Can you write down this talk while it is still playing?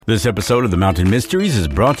This episode of The Mountain Mysteries is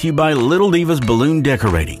brought to you by Little Divas Balloon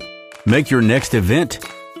Decorating. Make your next event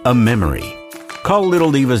a memory. Call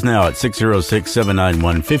Little Divas now at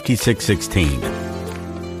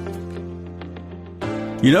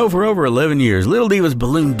 606-791-5616. You know, for over 11 years, Little Divas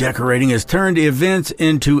Balloon Decorating has turned events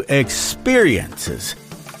into experiences,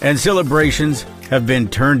 and celebrations have been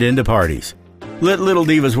turned into parties. Let Little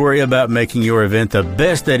Divas worry about making your event the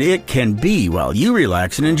best that it can be while you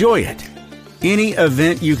relax and enjoy it. Any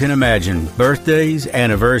event you can imagine, birthdays,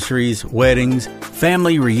 anniversaries, weddings,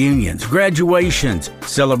 family reunions, graduations,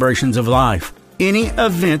 celebrations of life. Any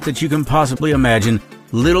event that you can possibly imagine,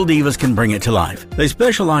 Little Divas can bring it to life. They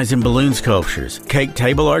specialize in balloon sculptures, cake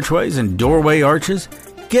table archways, and doorway arches.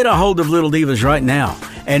 Get a hold of Little Divas right now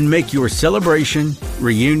and make your celebration,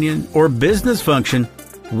 reunion, or business function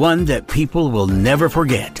one that people will never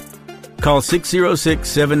forget. Call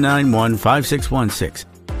 606-791-5616.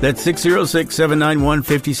 That's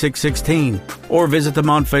 606-791-5616. Or visit them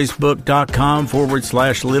on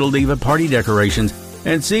Facebook.com/Little Diva Party Decorations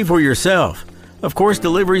and see for yourself. Of course,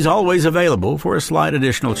 delivery is always available for a slight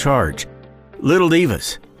additional charge. Little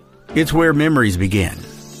Divas, it's where memories begin.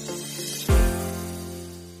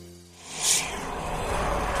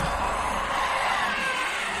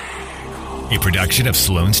 A production of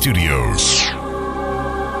Sloan Studios.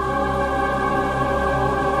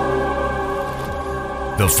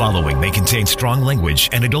 The following may contain strong language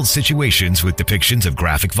and adult situations with depictions of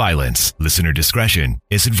graphic violence. Listener discretion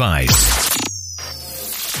is advised.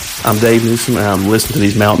 I'm Dave Newsom, and I'm listening to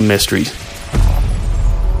these mountain mysteries.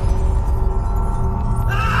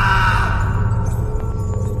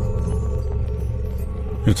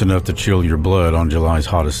 It's enough to chill your blood on July's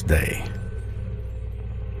hottest day.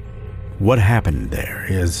 What happened there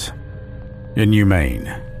is inhumane.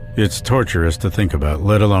 It's torturous to think about,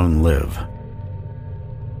 let alone live.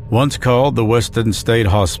 Once called the Weston State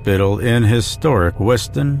Hospital in historic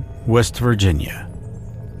Weston, West Virginia.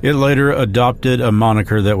 It later adopted a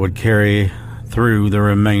moniker that would carry through the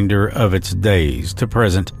remainder of its days to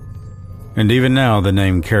present, and even now the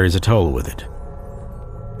name carries a toll with it.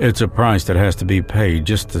 It's a price that has to be paid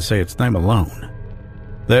just to say its name alone.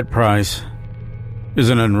 That price is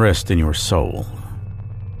an unrest in your soul,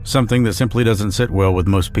 something that simply doesn't sit well with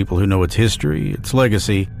most people who know its history, its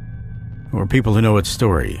legacy, or people who know its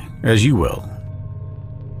story, as you will.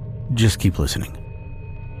 Just keep listening.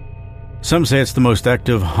 Some say it's the most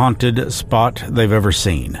active haunted spot they've ever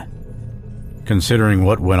seen. Considering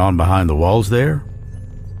what went on behind the walls there,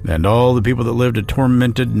 and all the people that lived a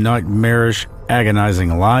tormented, nightmarish,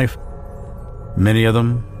 agonizing life, many of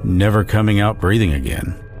them never coming out breathing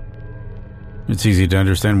again. It's easy to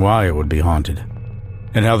understand why it would be haunted,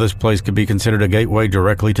 and how this place could be considered a gateway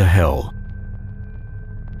directly to hell.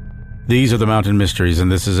 These are the Mountain Mysteries,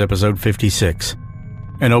 and this is episode 56,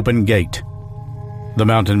 An Open Gate. The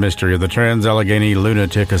Mountain Mystery of the Trans-Alleghany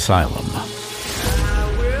Lunatic Asylum.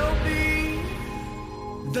 I will be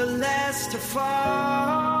the last to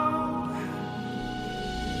fall.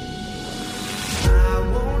 I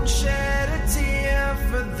won't shed a tear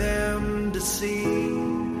for them to see.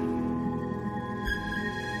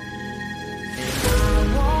 I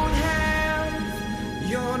won't have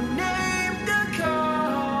your name to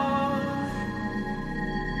call.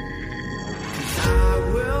 I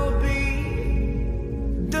will be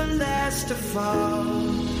the last to fall.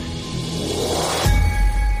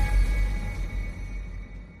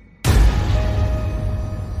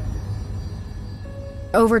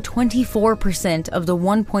 Over 24% of the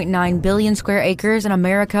 1.9 billion square acres in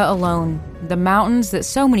America alone, the mountains that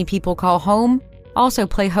so many people call home, also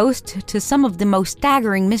play host to some of the most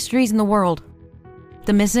staggering mysteries in the world.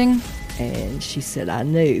 The missing. And she said, I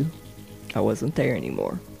knew I wasn't there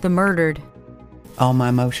anymore. The murdered. All my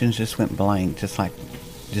emotions just went blank, just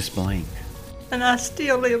blank. And I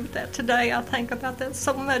still live with that today. I think about that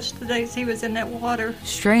so much the days he was in that water.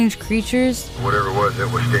 Strange creatures. Whatever it was that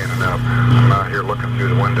was standing up. I'm out here looking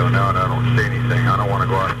through the window now and I don't see anything. I don't want to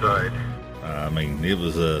go outside. It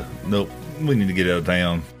was nope, we need to get out of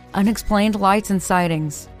town. Unexplained lights and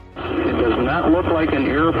sightings. It does not look like an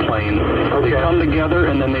airplane. They come together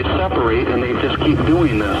and then they separate and they just keep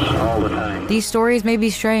doing this all the time. These stories may be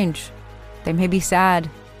strange. They may be sad.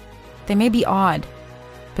 They may be odd.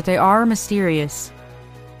 But they are mysterious.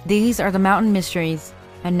 These are the Mountain Mysteries.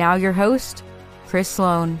 And now your host, Chris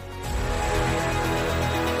Sloan.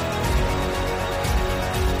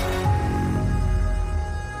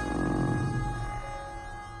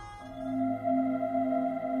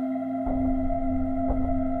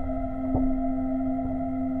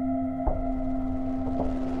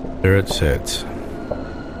 There it sits.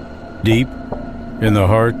 Deep, in the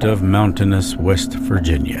heart of mountainous West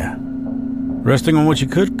Virginia, resting on what you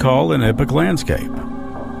could call an epic landscape.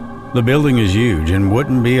 The building is huge and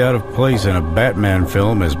wouldn't be out of place in a Batman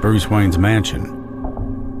film as Bruce Wayne's mansion.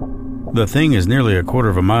 The thing is nearly a quarter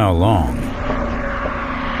of a mile long.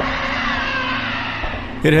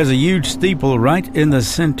 It has a huge steeple right in the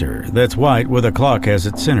center that's white with a clock as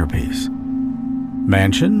its centerpiece.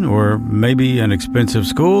 Mansion, or maybe an expensive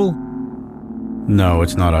school? No,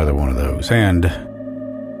 it's not either one of those, and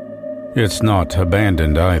it's not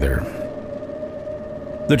abandoned either.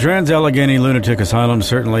 The Trans-Alleghany Lunatic Asylum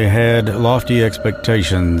certainly had lofty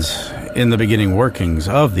expectations in the beginning workings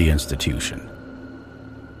of the institution.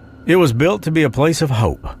 It was built to be a place of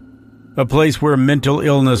hope, a place where mental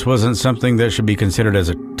illness wasn't something that should be considered as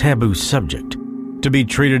a taboo subject, to be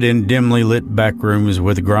treated in dimly lit back rooms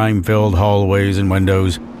with grime-filled hallways and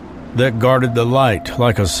windows that guarded the light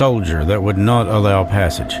like a soldier that would not allow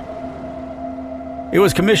passage. It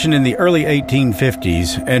was commissioned in the early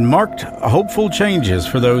 1850s and marked hopeful changes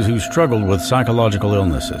for those who struggled with psychological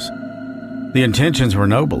illnesses. The intentions were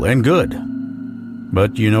noble and good,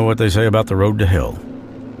 but you know what they say about the road to hell.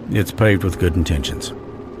 It's paved with good intentions.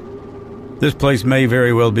 This place may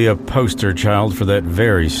very well be a poster child for that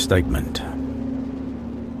very statement.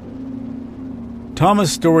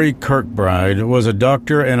 Thomas Story Kirkbride was a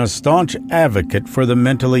doctor and a staunch advocate for the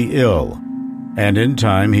mentally ill, and in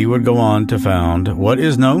time he would go on to found what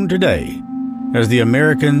is known today as the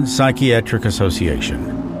American Psychiatric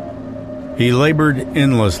Association. He labored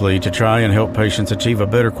endlessly to try and help patients achieve a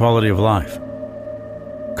better quality of life.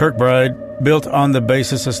 Kirkbride built on the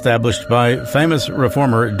basis established by famous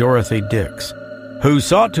reformer Dorothy Dix, who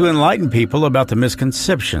sought to enlighten people about the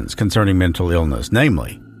misconceptions concerning mental illness,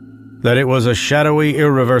 namely, that it was a shadowy,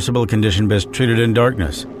 irreversible condition best treated in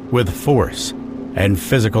darkness, with force and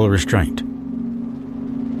physical restraint.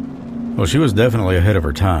 Well, she was definitely ahead of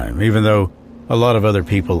her time, even though a lot of other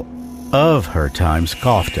people of her time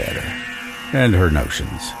scoffed at her and her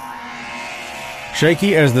notions.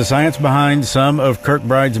 Shaky as the science behind some of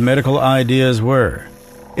Kirkbride's medical ideas were,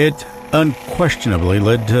 it unquestionably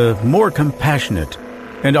led to more compassionate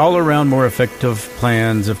and all-around more effective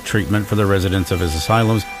plans of treatment for the residents of his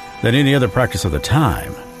asylums than any other practice of the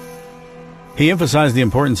time. He emphasized the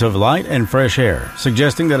importance of light and fresh air,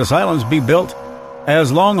 suggesting that asylums be built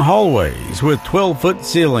as long hallways with 12-foot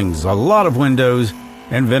ceilings, a lot of windows,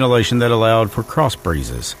 and ventilation that allowed for cross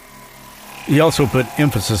breezes. He also put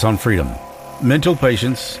emphasis on freedom. Mental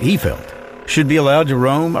patients, he felt, should be allowed to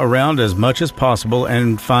roam around as much as possible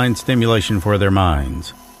and find stimulation for their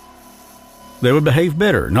minds. They would behave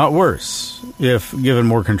better, not worse, if given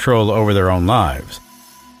more control over their own lives.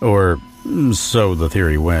 Or so the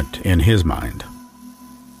theory went in his mind.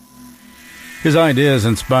 His ideas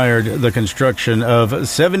inspired the construction of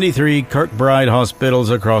 73 Kirkbride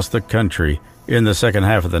hospitals across the country in the second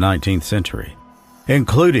half of the 19th century,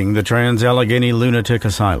 including the Trans-Alleghany Lunatic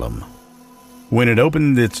Asylum. When it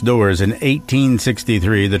opened its doors in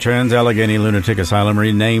 1863, the Trans-Alleghany Lunatic Asylum,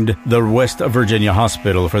 renamed the West Virginia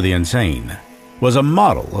Hospital for the Insane, was a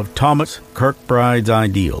model of Thomas Kirkbride's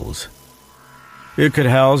ideals. It could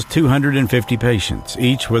house 250 patients,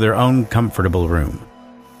 each with their own comfortable room.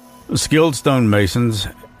 Skilled stonemasons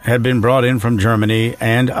had been brought in from Germany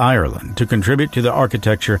and Ireland to contribute to the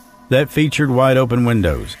architecture that featured wide-open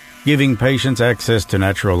windows, giving patients access to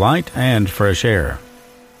natural light and fresh air.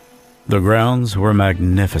 The grounds were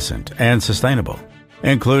magnificent and sustainable,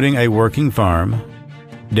 including a working farm,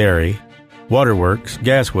 dairy, waterworks,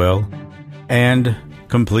 gas well, and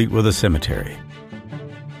complete with a cemetery.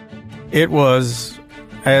 It was,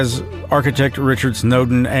 as architect Richard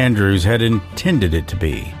Snowden Andrews had intended it to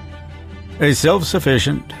be, a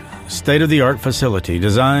self-sufficient, state-of-the-art facility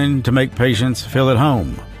designed to make patients feel at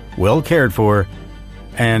home, well cared for,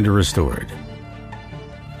 and restored.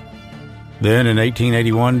 Then in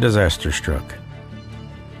 1881, disaster struck.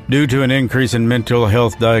 Due to an increase in mental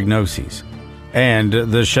health diagnoses and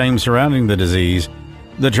the shame surrounding the disease,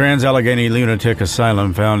 the Trans-Alleghany Lunatic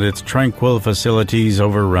Asylum found its tranquil facilities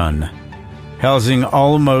overrun, housing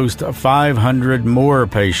almost 500 more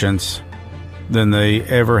patients than they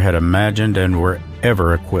ever had imagined and were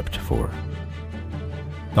ever equipped for.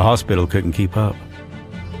 The hospital couldn't keep up.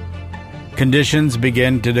 Conditions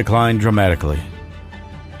began to decline dramatically.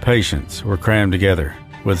 Patients were crammed together,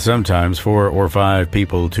 with sometimes 4 or 5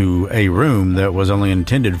 people to a room that was only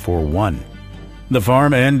intended for one. The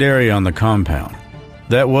farm and dairy on the compound,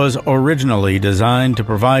 that was originally designed to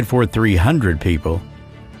provide for 300 people,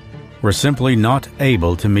 were simply not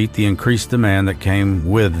able to meet the increased demand that came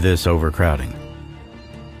with this overcrowding.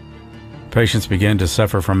 Patients began to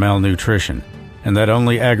suffer from malnutrition and that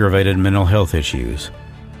only aggravated mental health issues.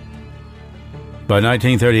 By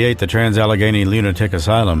 1938, the Alleghany Lunatic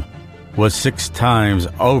Asylum was 6 times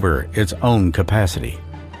over its own capacity.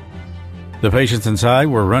 The patients inside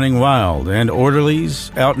were running wild, and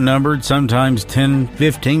orderlies, outnumbered sometimes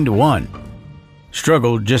 10-15 to 1,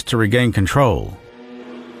 struggled just to regain control.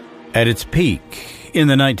 At its peak in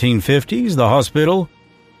the 1950s, the hospital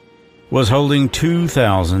was holding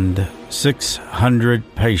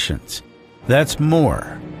 2,600 patients. That's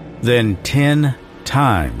more than 10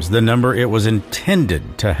 times the number it was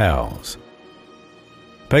intended to house.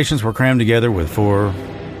 Patients were crammed together with 4,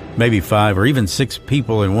 maybe 5, or even 6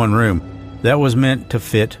 people in one room that was meant to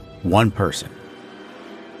fit one person.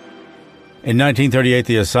 In 1938,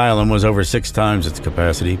 the asylum was over 6 times its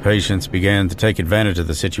capacity. Patients began to take advantage of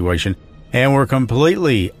the situation and were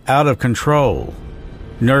completely out of control.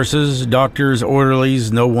 Nurses, doctors,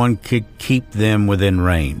 orderlies, no one could keep them within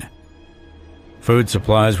rein. Food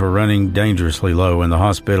supplies were running dangerously low, and the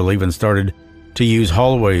hospital even started to use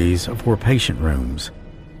hallways for patient rooms.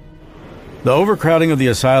 The overcrowding of the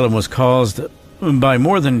asylum was caused by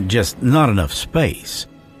more than just not enough space.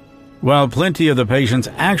 While plenty of the patients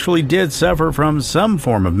actually did suffer from some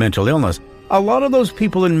form of mental illness, a lot of those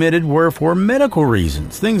people admitted were for medical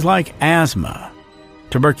reasons, things like asthma,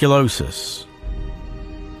 tuberculosis,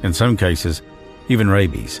 in some cases, even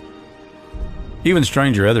rabies. Even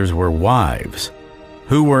stranger, others were wives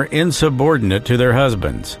who were insubordinate to their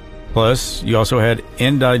husbands. Plus, you also had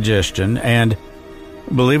indigestion and,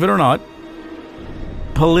 believe it or not,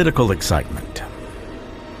 political excitement.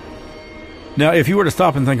 Now, if you were to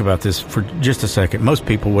stop and think about this for just a second, most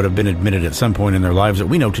people would have been admitted at some point in their lives that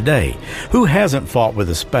we know today. Who hasn't fought with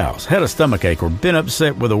a spouse, had a stomachache, or been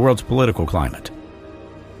upset with the world's political climate?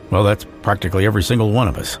 Well, that's practically every single one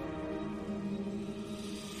of us.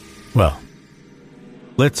 Well,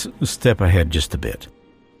 let's step ahead just a bit.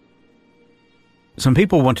 Some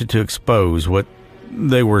people wanted to expose what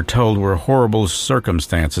they were told were horrible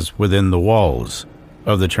circumstances within the walls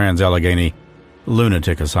of the Alleghany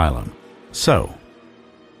Lunatic Asylum. So,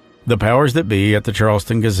 the powers that be at the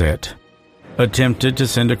Charleston Gazette attempted to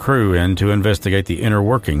send a crew in to investigate the inner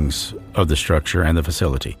workings of the structure and the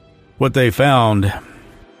facility. What they found,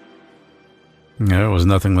 it was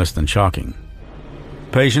nothing less than shocking.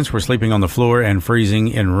 Patients were sleeping on the floor and freezing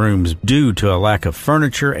in rooms due to a lack of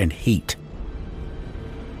furniture and heat.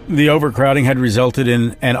 The overcrowding had resulted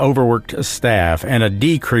in an overworked staff and a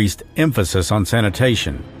decreased emphasis on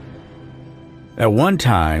sanitation. At one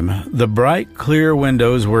time, the bright, clear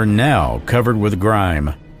windows were now covered with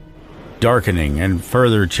grime, darkening and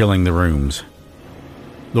further chilling the rooms.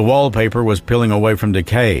 The wallpaper was peeling away from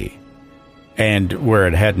decay, and where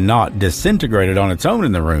it had not disintegrated on its own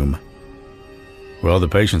in the room, well, the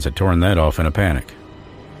patients had torn that off in a panic.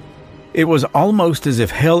 It was almost as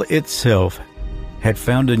if hell itself had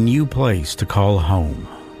found a new place to call home.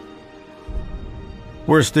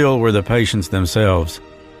 Worse still were the patients themselves,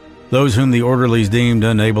 those whom the orderlies deemed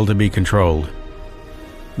unable to be controlled.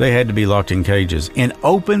 They had to be locked in cages, in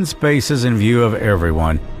open spaces in view of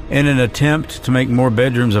everyone, in an attempt to make more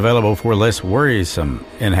bedrooms available for less worrisome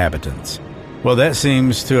inhabitants. Well, that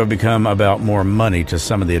seems to have become about more money to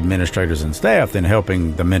some of the administrators and staff than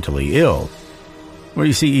helping the mentally ill. Well,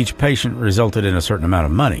 you see, each patient resulted in a certain amount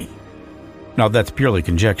of money. Now, that's purely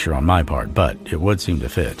conjecture on my part, but it would seem to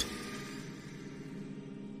fit.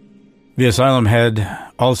 The asylum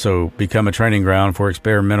had also become a training ground for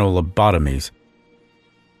experimental lobotomies.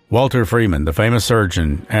 Walter Freeman, the famous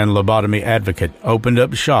surgeon and lobotomy advocate, opened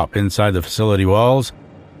up shop inside the facility walls.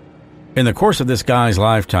 In the course of this guy's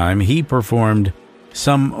lifetime, he performed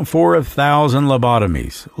some 4,000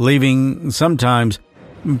 lobotomies, leaving sometimes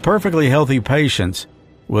perfectly healthy patients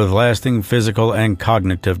with lasting physical and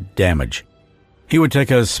cognitive damage. He would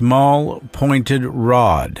take a small, pointed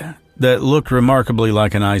rod that looked remarkably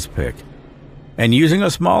like an ice pick, and using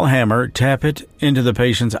a small hammer, tap it into the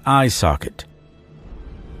patient's eye socket.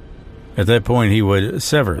 At that point, he would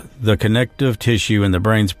sever the connective tissue in the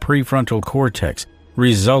brain's prefrontal cortex,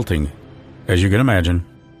 resulting, as you can imagine,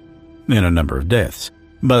 in a number of deaths.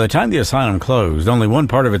 By the time the asylum closed, only one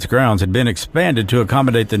part of its grounds had been expanded to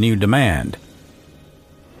accommodate the new demand: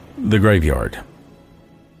 the graveyard.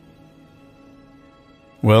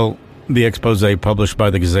 Well, the expose published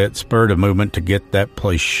by the Gazette spurred a movement to get that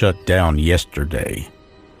place shut down yesterday.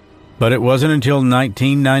 But it wasn't until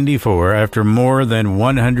 1994, after more than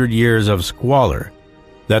 100 years of squalor,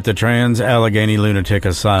 that the Alleghany Lunatic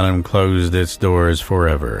Asylum closed its doors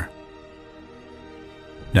forever.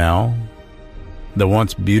 Now, the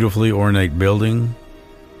once beautifully ornate building,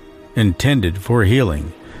 intended for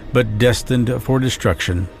healing, but destined for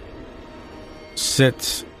destruction,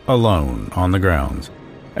 sits alone on the grounds,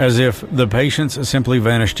 as if the patients simply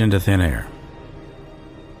vanished into thin air.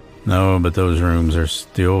 No, but those rooms are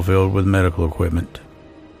still filled with medical equipment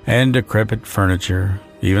and decrepit furniture,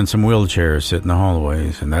 even some wheelchairs sit in the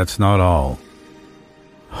hallways, and that's not all.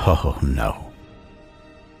 Oh, no.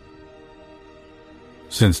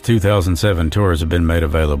 Since 2007, tours have been made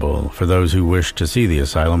available for those who wish to see the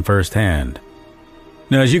asylum firsthand.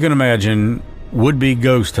 Now, as you can imagine, would-be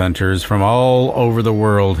ghost hunters from all over the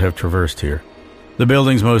world have traversed here. The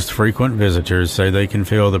building's most frequent visitors say they can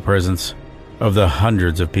feel the presence of the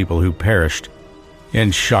hundreds of people who perished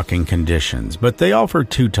in shocking conditions. But they offer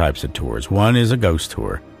two types of tours. One is a ghost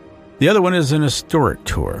tour. The other one is an historic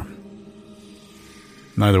tour.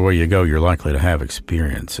 Either way you go, you're likely to have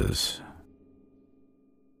experiences.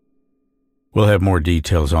 We'll have more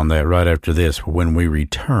details on that right after this when we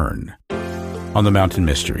return on the Mountain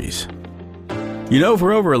Mysteries. You know,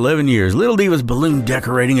 for over 11 years, Little Diva's balloon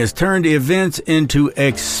decorating has turned events into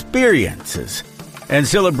experiences, and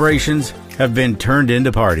celebrations have been turned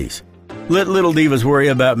into parties. Let Little Divas worry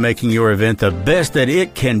about making your event the best that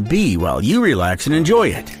it can be while you relax and enjoy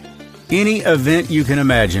it. Any event you can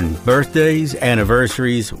imagine: birthdays,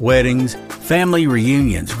 anniversaries, weddings, family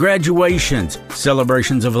reunions, graduations,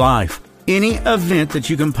 celebrations of life. Any event that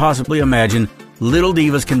you can possibly imagine, Little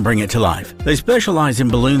Divas can bring it to life. They specialize in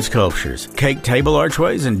balloon sculptures, cake table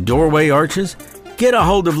archways, and doorway arches. Get a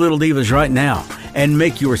hold of Little Divas right now and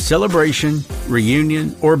make your celebration,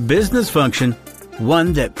 reunion, or business function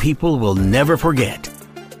one that people will never forget.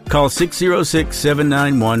 Call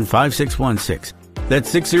 606-791-5616.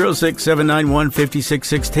 That's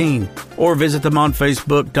 606-791-5616. Or visit them on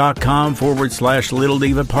Facebook.com/Little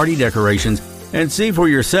Diva Party Decorations and see for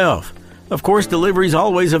yourself. Of course, delivery is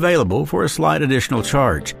always available for a slight additional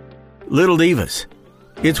charge. Little Divas,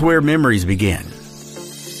 it's where memories begin.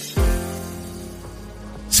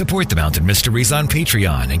 Support the Mountain Mysteries on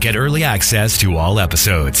Patreon and get early access to all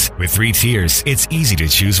episodes. With 3 tiers, it's easy to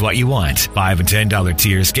choose what you want. $5 and $10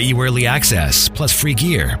 tiers get you early access, plus free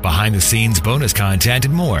gear, behind-the-scenes bonus content,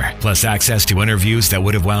 and more. Plus access to interviews that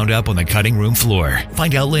would have wound up on the cutting room floor.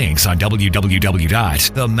 Find out links on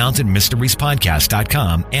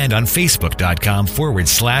www.themountainmysteriespodcast.com and on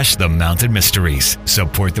facebook.com/The Mountain Mysteries.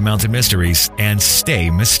 Support the Mountain Mysteries and stay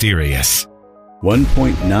mysterious.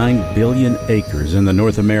 1.9 billion acres in the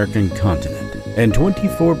North American continent, and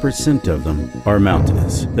 24% of them are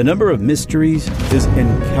mountainous. The number of mysteries is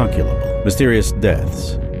incalculable. Mysterious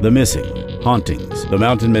deaths, the missing, hauntings. The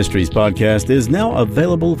Mountain Mysteries podcast is now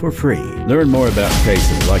available for free. Learn more about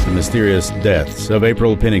cases like the mysterious deaths of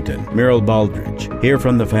April Pennington, Meryl Baldridge. Hear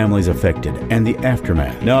from the families affected and the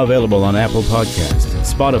aftermath. Now available on Apple Podcasts,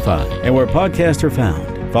 Spotify, and where podcasts are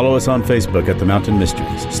found. Follow us on Facebook at The Mountain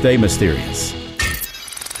Mysteries. Stay mysterious.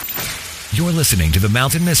 You're listening to The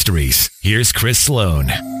Mountain Mysteries. Here's Chris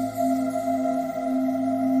Sloan.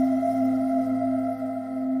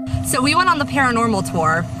 So we went on the paranormal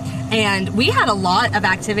tour, and we had a lot of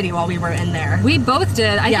activity while we were in there. We both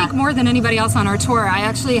did. I think more than anybody else on our tour. I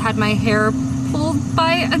actually had my hair pulled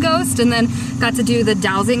by a ghost and then got to do the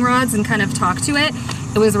dowsing rods and kind of talk to it.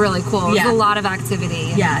 It was really cool. It was a lot of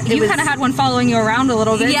activity. Yeah. You kind of had one following you around a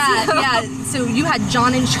little bit. Yeah. So you had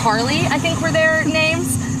John and Charlie, I think were their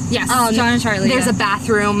names. Yes, John and Charlie. There's a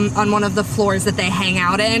bathroom on one of the floors that they hang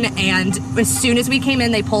out in, and as soon as we came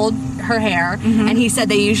in, they pulled her hair, and he said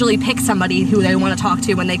they usually pick somebody who they want to talk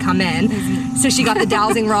to when they come in. So she got the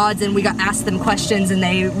dowsing rods, and we got asked them questions, and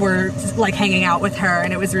they were like hanging out with her,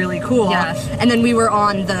 and it was really cool. Yeah. And then we were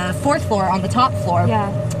on the 4th floor, on the top floor.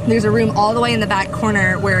 Yeah. There's a room all the way in the back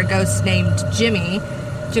corner where a ghost named Jimmy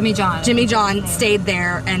John stayed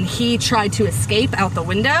there, and he tried to escape out the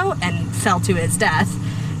window and fell to his death.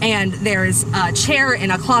 And there's a chair in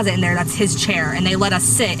a closet in there that's his chair, and they let us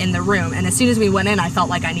sit in the room. And as soon as we went in, I felt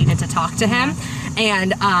like I needed to talk to him.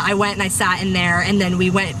 And I went and I sat in there, and then we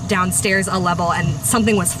went downstairs a level, and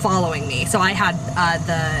something was following me. So I had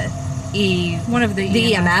one of the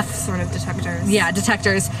EMF sort of detectors. Yeah,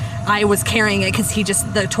 detectors. I was carrying it because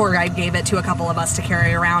the tour guide gave it to a couple of us to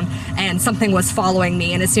carry around, and something was following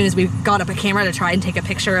me. And as soon as we got up a camera to try and take a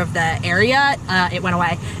picture of the area, it went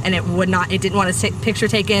away, and it didn't want to picture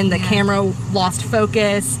taken. The camera lost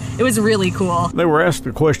focus. It was really cool. They were asked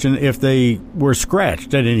the question if they were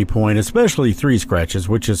scratched at any point, especially 3 scratches,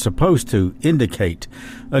 which is supposed to indicate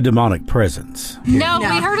a demonic presence. No, we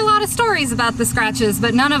heard a lot of stories about the scratches,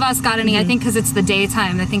 but none of us got any. I think because it's the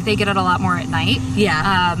daytime. I think they get it a lot more at night.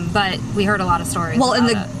 Yeah. But we heard a lot of stories. Well, and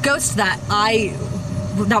the it. ghost that I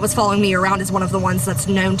that was following me around is one of the ones that's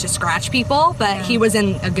known to scratch people, but he was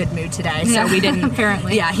in a good mood today, so we didn't.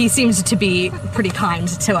 Apparently. Yeah, he seems to be pretty kind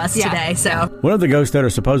to us today, so. One of the ghosts that are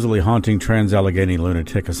supposedly haunting Alleghany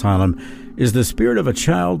Lunatic Asylum is the spirit of a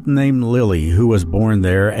child named Lily who was born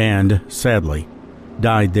there and, sadly,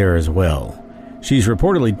 died there as well. She's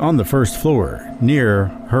reportedly on the first floor, near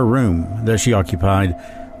her room that she occupied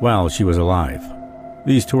while she was alive.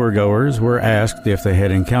 These tour goers were asked if they had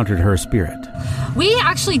encountered her spirit. We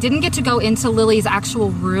actually didn't get to go into Lily's actual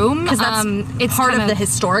room. Because that's it's part of the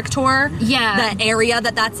historic tour. Yeah. The area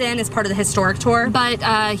that's in is part of the historic tour. But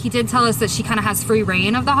he did tell us that she kind of has free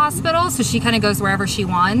reign of the hospital, so she kind of goes wherever she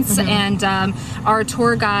wants. And our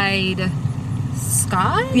tour guide,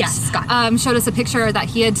 Scott? Yes, Scott. Showed us a picture that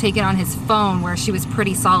he had taken on his phone where she was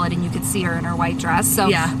pretty solid and you could see her in her white dress. So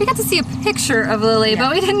we got to see a picture of Lily,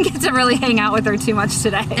 but we didn't get to really hang out with her too much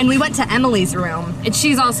today. And we went to Emily's room. And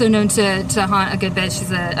she's also known to haunt a good bit.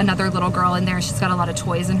 She's another little girl in there. She's got a lot of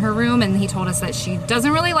toys in her room, and he told us that she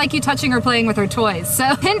doesn't really like you touching or playing with her toys.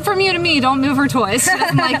 So hint from you to me, don't move her toys. She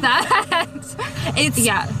doesn't like that.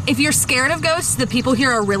 If you're scared of ghosts, the people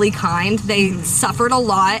here are really kind. They suffered a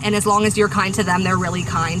lot, and as long as you're kind to them, they're really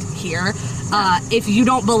kind here. If you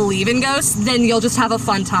don't believe in ghosts, then you'll just have a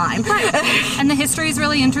fun time. Right. And the history is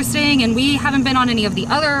really interesting, and we haven't been on any of the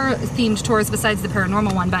other themed tours besides the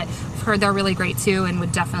paranormal one, but I've heard they're really great too and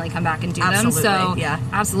would definitely come back and do them. So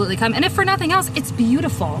absolutely come. And if for nothing else, it's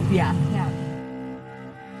beautiful. Yeah.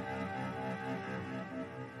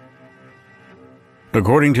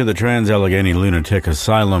 According to the Alleghany Lunatic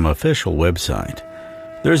Asylum official website,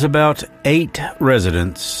 there's about 8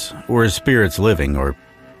 residents or spirits living or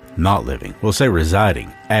not living, we'll say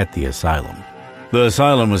residing, at the asylum. The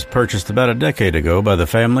asylum was purchased about a decade ago by the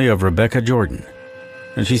family of Rebecca Jordan,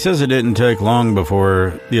 and she says it didn't take long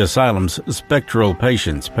before the asylum's spectral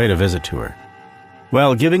patients paid a visit to her.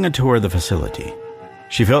 While giving a tour of the facility,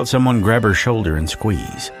 she felt someone grab her shoulder and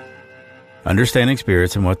squeeze. Understanding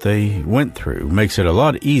spirits and what they went through makes it a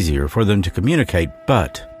lot easier for them to communicate,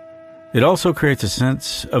 but it also creates a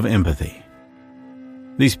sense of empathy.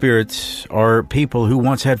 These spirits are people who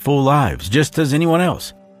once had full lives, just as anyone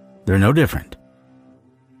else. They're no different.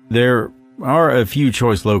 There are a few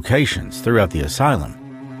choice locations throughout the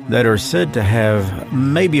asylum that are said to have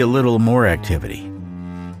maybe a little more activity.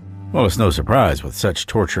 Well, it's no surprise with such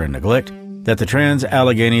torture and neglect that the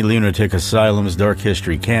Alleghany Lunatic Asylum's dark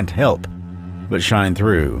history can't help but shine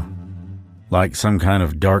through like some kind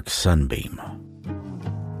of dark sunbeam.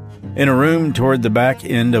 In a room toward the back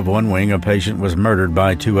end of one wing, a patient was murdered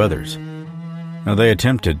by 2 others. Now, they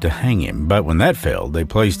attempted to hang him, but when that failed, they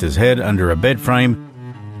placed his head under a bed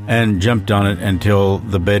frame and jumped on it until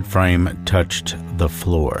the bed frame touched the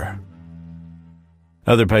floor.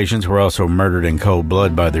 Other patients were also murdered in cold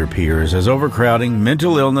blood by their peers as overcrowding,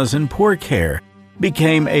 mental illness, and poor care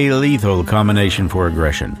became a lethal combination for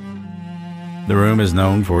aggression. The room is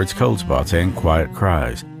known for its cold spots and quiet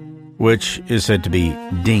cries, which is said to be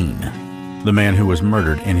Dean, the man who was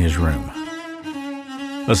murdered in his room.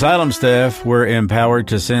 Asylum staff were empowered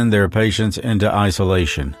to send their patients into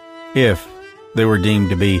isolation if they were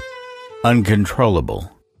deemed to be uncontrollable.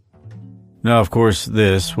 Now, of course,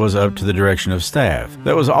 this was up to the direction of staff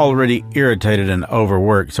that was already irritated and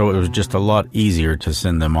overworked, so it was just a lot easier to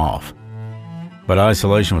send them off. But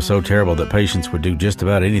isolation was so terrible that patients would do just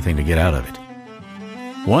about anything to get out of it.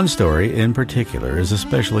 One story in particular is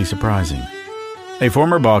especially surprising. A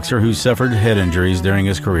former boxer who suffered head injuries during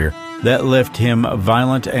his career that left him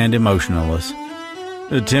violent and emotionless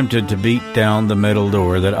attempted to beat down the metal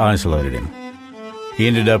door that isolated him. He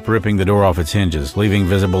ended up ripping the door off its hinges, leaving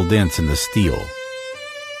visible dents in the steel.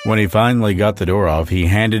 When he finally got the door off, he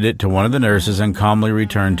handed it to one of the nurses and calmly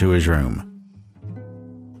returned to his room.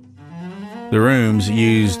 The rooms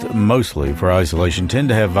used mostly for isolation tend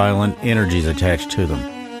to have violent energies attached to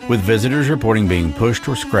them, with visitors reporting being pushed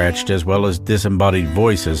or scratched, as well as disembodied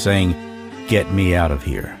voices saying, "Get me out of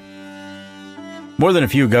here." More than a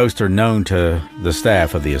few ghosts are known to the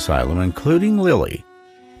staff of the asylum, including Lily,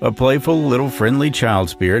 a playful little friendly child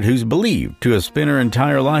spirit who's believed to have spent her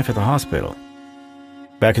entire life at the hospital.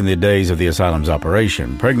 Back in the days of the asylum's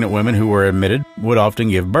operation, pregnant women who were admitted would often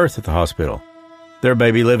give birth at the hospital, their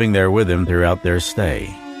baby living there with them throughout their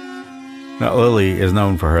stay. Now, Lily is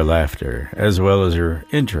known for her laughter, as well as her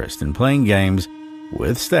interest in playing games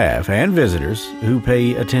with staff and visitors who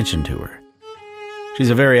pay attention to her.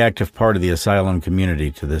 She's a very active part of the asylum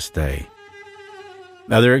community to this day.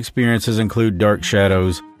 Other experiences include dark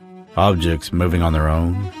shadows, objects moving on their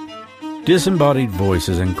own, disembodied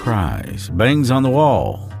voices and cries, bangs on the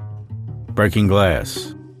wall, breaking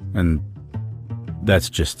glass, and that's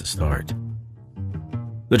just the start.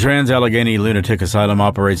 The Trans-Alleghany Lunatic Asylum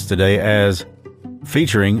operates today as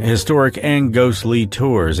featuring historic and ghostly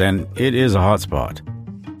tours, and it is a hotspot.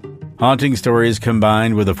 Haunting stories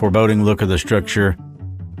combined with a foreboding look of the structure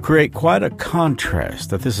create quite a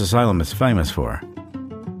contrast that this asylum is famous for.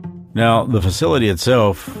 Now, the facility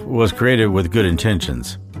itself was created with good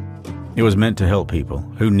intentions. It was meant to help people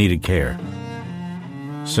who needed care.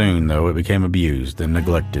 Soon, though, it became abused and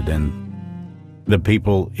neglected, and the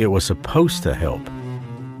people it was supposed to help,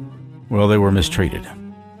 well, they were mistreated.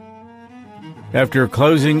 After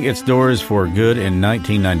closing its doors for good in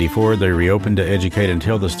 1994, they reopened to educate and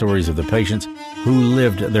tell the stories of the patients who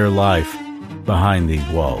lived their life behind these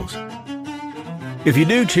walls. If you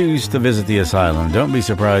do choose to visit the asylum, don't be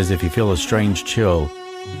surprised if you feel a strange chill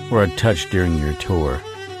or a touch during your tour.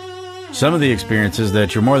 Some of the experiences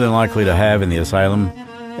that you're more than likely to have in the asylum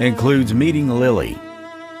includes meeting Lily,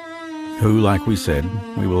 who, like we said,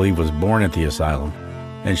 we believe was born at the asylum,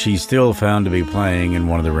 and she's still found to be playing in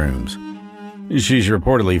one of the rooms. She's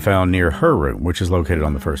reportedly found near her room, which is located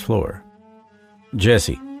on the first floor.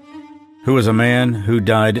 Jesse, who was a man who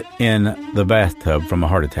died in the bathtub from a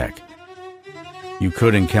heart attack. You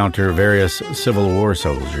could encounter various Civil War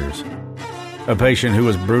soldiers. A patient who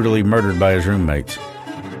was brutally murdered by his roommates.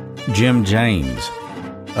 Jim James,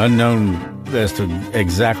 unknown as to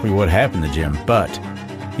exactly what happened to Jim, but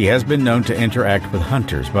he has been known to interact with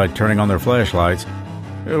hunters by turning on their flashlights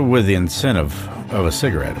with the incentive of a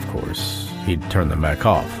cigarette, of course. He'd turn them back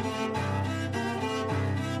off.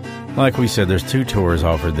 Like we said, there's 2 tours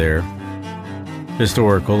offered there,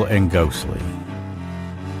 historical and ghostly.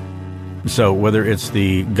 So whether it's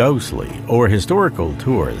the ghostly or historical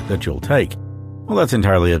tour that you'll take, well, that's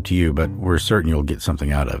entirely up to you, but we're certain you'll get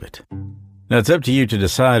something out of it. Now, it's up to you to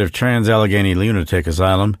decide if Trans-Alleghany Lunatic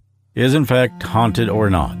Asylum is in fact haunted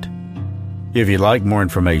or not. If you'd like more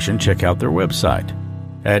information, check out their website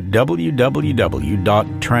at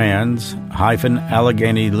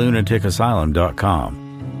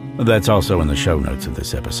www.trans-alleganylunaticasylum.com. That's also in the show notes of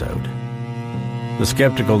this episode. The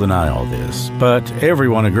skeptical deny all this, but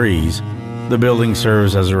everyone agrees the building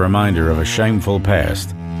serves as a reminder of a shameful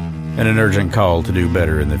past and an urgent call to do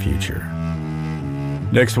better in the future.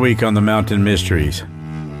 Next week on the Mountain Mysteries,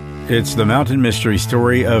 it's the Mountain Mystery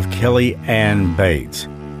story of Kelly Ann Bates.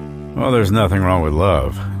 Well, there's nothing wrong with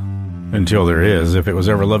love. Until there is, if it was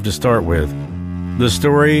ever love to start with. The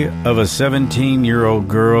story of a 17-year-old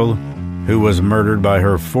girl who was murdered by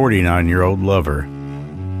her 49-year-old lover.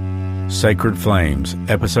 Sacred Flames,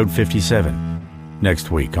 Episode 57,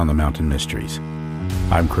 next week on the Mountain Mysteries.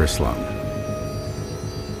 I'm Chris Sloan.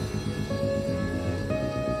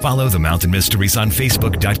 Follow The Mountain Mysteries on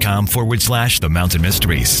Facebook.com/The Mountain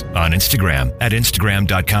Mysteries, on Instagram at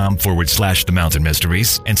Instagram.com/The Mountain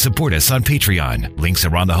Mysteries, and support us on Patreon. Links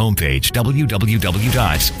are on the homepage,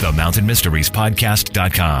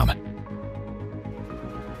 www.themountainmysteriespodcast.com.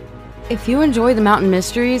 If you enjoy The Mountain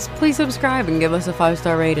Mysteries, please subscribe and give us a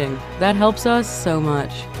 5-star rating. That helps us so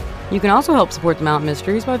much. You can also help support The Mountain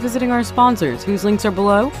Mysteries by visiting our sponsors, whose links are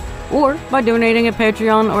below, or by donating at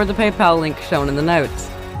Patreon or the PayPal link shown in the notes.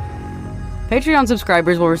 Patreon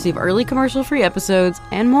subscribers will receive early commercial-free episodes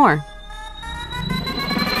and more.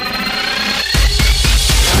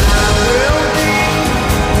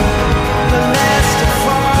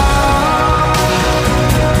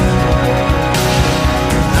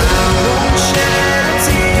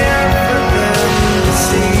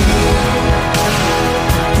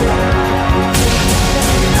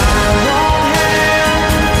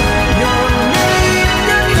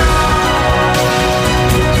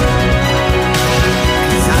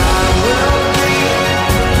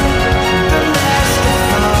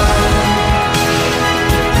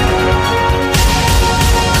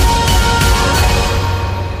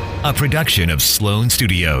 A production of Sloan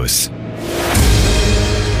Studios.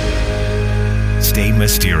 Stay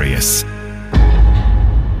mysterious.